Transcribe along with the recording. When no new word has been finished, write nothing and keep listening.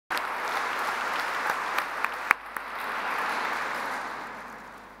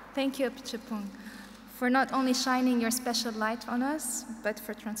Thank you, Apichatpong, for not only shining your special light on us, but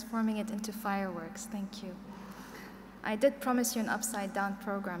for transforming it into fireworks. Thank you. I did promise you an upside-down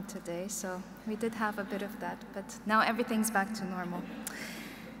program today, so we did have a bit of that, but now everything's back to normal.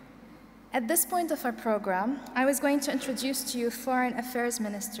 At this point of our program, I was going to introduce to you Foreign Affairs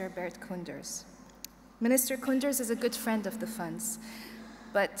Minister Bert Koenders. Minister Koenders is a good friend of the funds,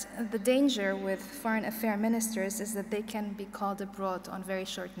 but the danger with foreign affairs ministers is that they can be called abroad on very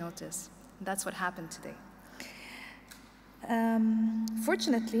short notice. That's what happened today.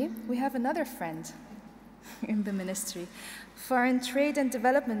 Fortunately, we have another friend in the ministry, Foreign Trade and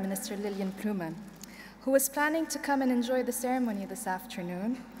Development Minister Lilianne Ploumen, who was planning to come and enjoy the ceremony this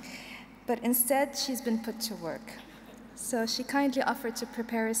afternoon, but instead she's been put to work. So she kindly offered to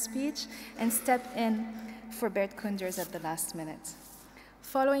prepare a speech and step in for Bert Koenders at the last minute.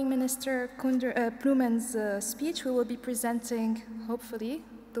 Following Minister Ploumen's speech, we will be presenting, hopefully,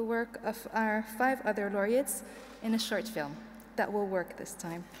 the work of our 5 other laureates in a short film that will work this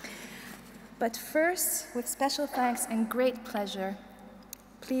time. But first, with special thanks and great pleasure,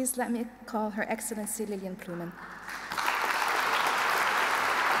 please let me call Her Excellency Lilianne Ploumen.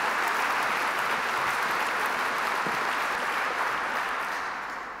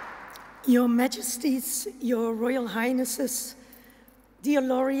 Your Majesties, Your Royal Highnesses, dear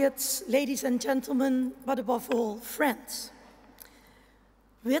laureates, ladies and gentlemen, but above all, friends.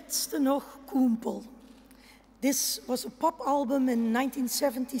 Wist nog Koempel. This was a pop album in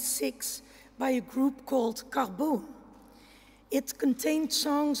 1976 by a group called Carbone. It contained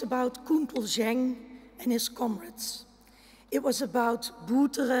songs about Koempel Zeng and his comrades. It was about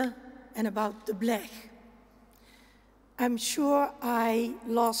Boeteren and about de Blech. I'm sure I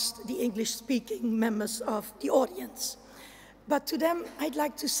lost the English-speaking members of the audience. But to them, I'd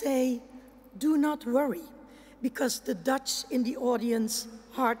like to say, do not worry, because the Dutch in the audience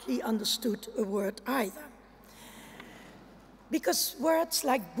hardly understood a word either. Because words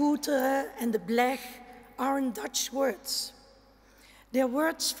like Boeteren and de Blech aren't Dutch words. They're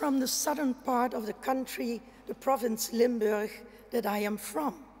words from the southern part of the country, the province Limburg, that I am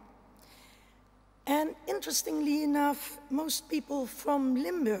from. And interestingly enough, most people from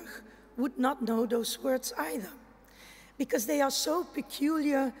Limburg would not know those words either, because they are so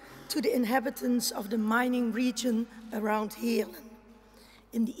peculiar to the inhabitants of the mining region around Heerlen,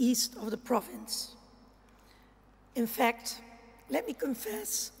 in the east of the province. In fact, let me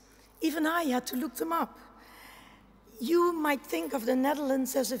confess, even I had to look them up. You might think of the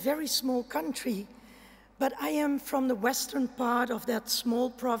Netherlands as a very small country, but I am from the western part of that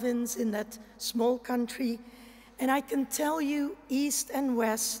small province in that small country, and I can tell you east and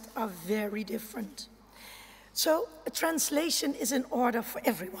west are very different. So a translation is in order for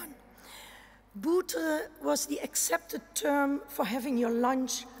everyone. Boeteren was the accepted term for having your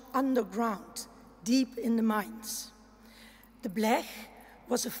lunch underground, deep in the mines. De Blech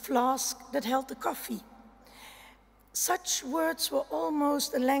was a flask that held the coffee. Such words were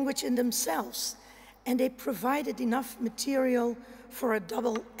almost a language in themselves, and they provided enough material for a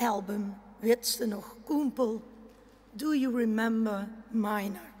double album, Wist nog Koempel, Do You Remember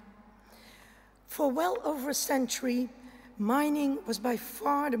Miner? For well over a century, mining was by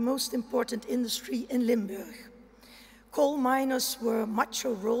far the most important industry in Limburg. Coal miners were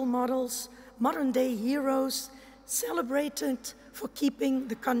macho role models, modern-day heroes, celebrated for keeping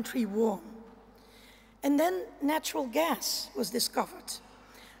the country warm. And then natural gas was discovered.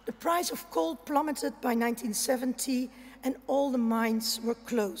 The price of coal plummeted by 1970 and all the mines were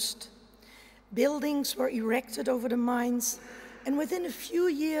closed. Buildings were erected over the mines, and within a few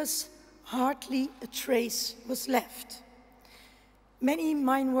years, hardly a trace was left. Many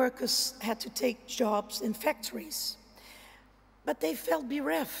mine workers had to take jobs in factories, but they felt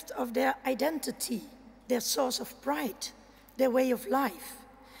bereft of their identity, their source of pride, their way of life.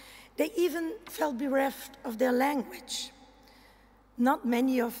 They even felt bereft of their language. Not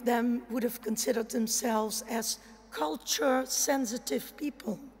many of them would have considered themselves as culture-sensitive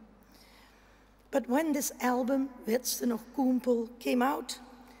people. But when this album, Wist nog Koempel, came out,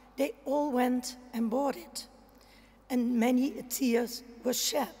 they all went and bought it, and many a tear was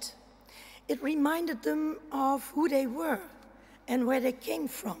shed. It reminded them of who they were and where they came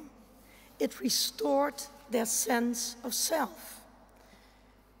from. It restored their sense of self.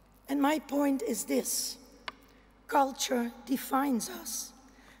 And my point is this: culture defines us,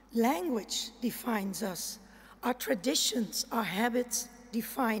 language defines us, our traditions, our habits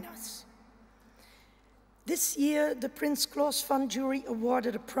define us. This year, the Prince Claus Fund jury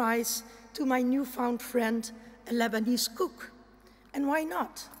awarded a prize to my newfound friend, a Lebanese cook. And why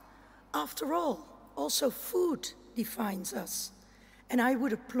not? After all, also food defines us. and I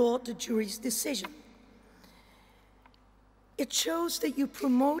would applaud the jury's decision. It shows that you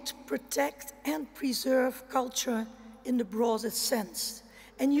promote, protect, and preserve culture in the broadest sense.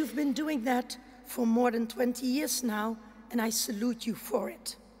 And you've been doing that for more than 20 years now, and I salute you for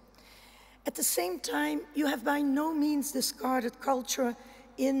it. At the same time, you have by no means discarded culture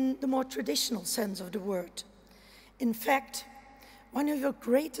in the more traditional sense of the word. In fact, one of your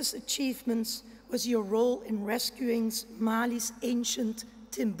greatest achievements was your role in rescuing Mali's ancient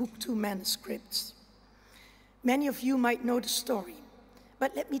Timbuktu manuscripts. Many of you might know the story,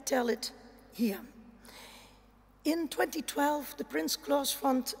 but let me tell it here. In 2012, the Prince Claus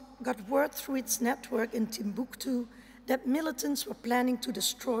Fund got word through its network in Timbuktu that militants were planning to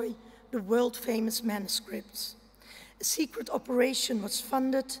destroy the world-famous manuscripts. A secret operation was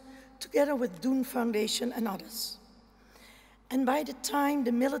funded together with Doen Foundation and others. And by the time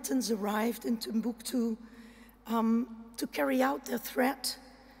the militants arrived in Timbuktu to carry out their threat,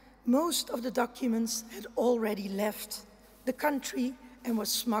 most of the documents had already left the country and were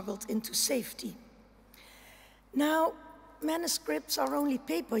smuggled into safety. Now, manuscripts are only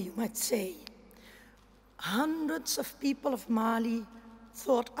paper, you might say. Hundreds of people of Mali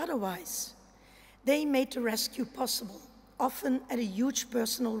thought otherwise. They made the rescue possible, often at a huge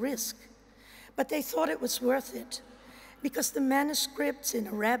personal risk. But they thought it was worth it, because the manuscripts in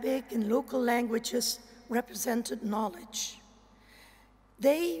Arabic and local languages represented knowledge.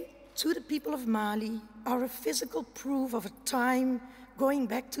 They, to the people of Mali, are a physical proof of a time going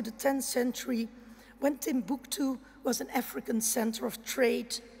back to the 10th century when Timbuktu was an African center of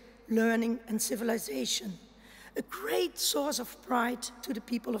trade, learning, and civilization, a great source of pride to the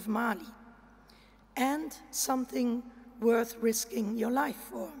people of Mali, and something worth risking your life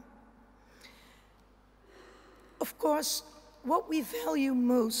for. Of course, what we value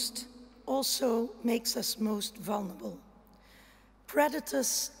most also makes us most vulnerable.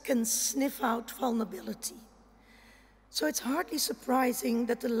 Predators can sniff out vulnerability. So it's hardly surprising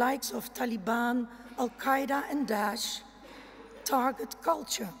that the likes of Taliban, Al-Qaeda, and Daesh target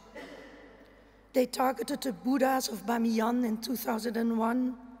culture. They targeted the Buddhas of Bamiyan in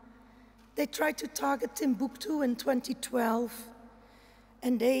 2001. They tried to target Timbuktu in 2012,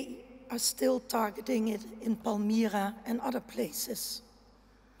 and they are still targeting it in Palmyra and other places.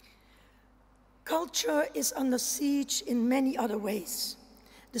 Culture is under siege in many other ways.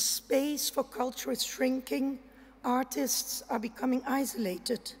 The space for culture is shrinking, artists are becoming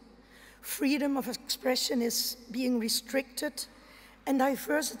isolated, freedom of expression is being restricted, and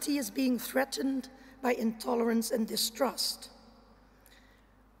diversity is being threatened by intolerance and distrust.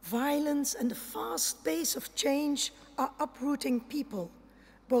 Violence and the fast pace of change are uprooting people,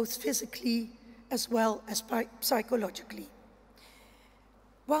 both physically as well as psychologically.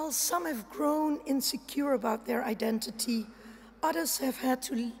 While some have grown insecure about their identity, others have had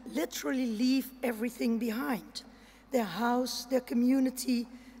to literally leave everything behind: their house, their community,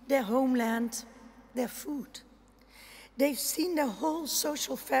 their homeland, their food. They've seen their whole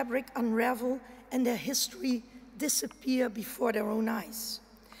social fabric unravel and their history disappear before their own eyes.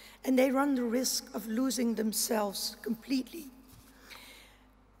 And they run the risk of losing themselves completely.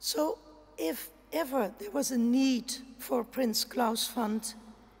 So if ever there was a need for a Prince Claus Fund,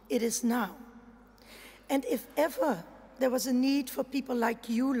 it is now. And if ever there was a need for people like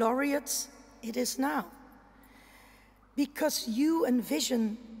you, laureates, it is now. Because you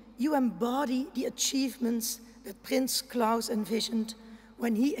envision, you embody the achievements that Prince Claus envisioned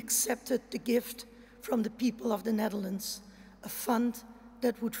when he accepted the gift from the people of the Netherlands, a fund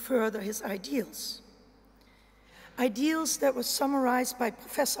that would further his ideals. Ideals that were summarized by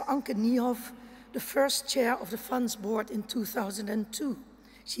Professor Anke Niehoff, the first chair of the fund's board in 2002.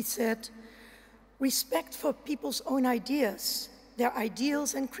 She said, "Respect for people's own ideas, their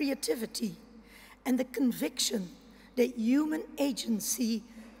ideals and creativity, and the conviction that human agency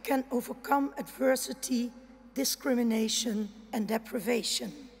can overcome adversity, discrimination, and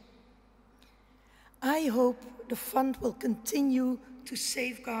deprivation." I hope the fund will continue to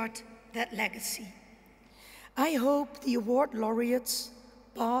safeguard that legacy. I hope the award laureates,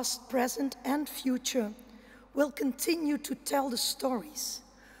 past, present, and future, will continue to tell the stories,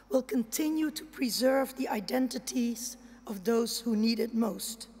 will continue to preserve the identities of those who need it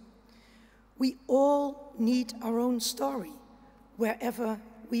most. We all need our own story, wherever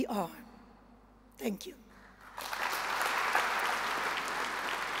we are. Thank you.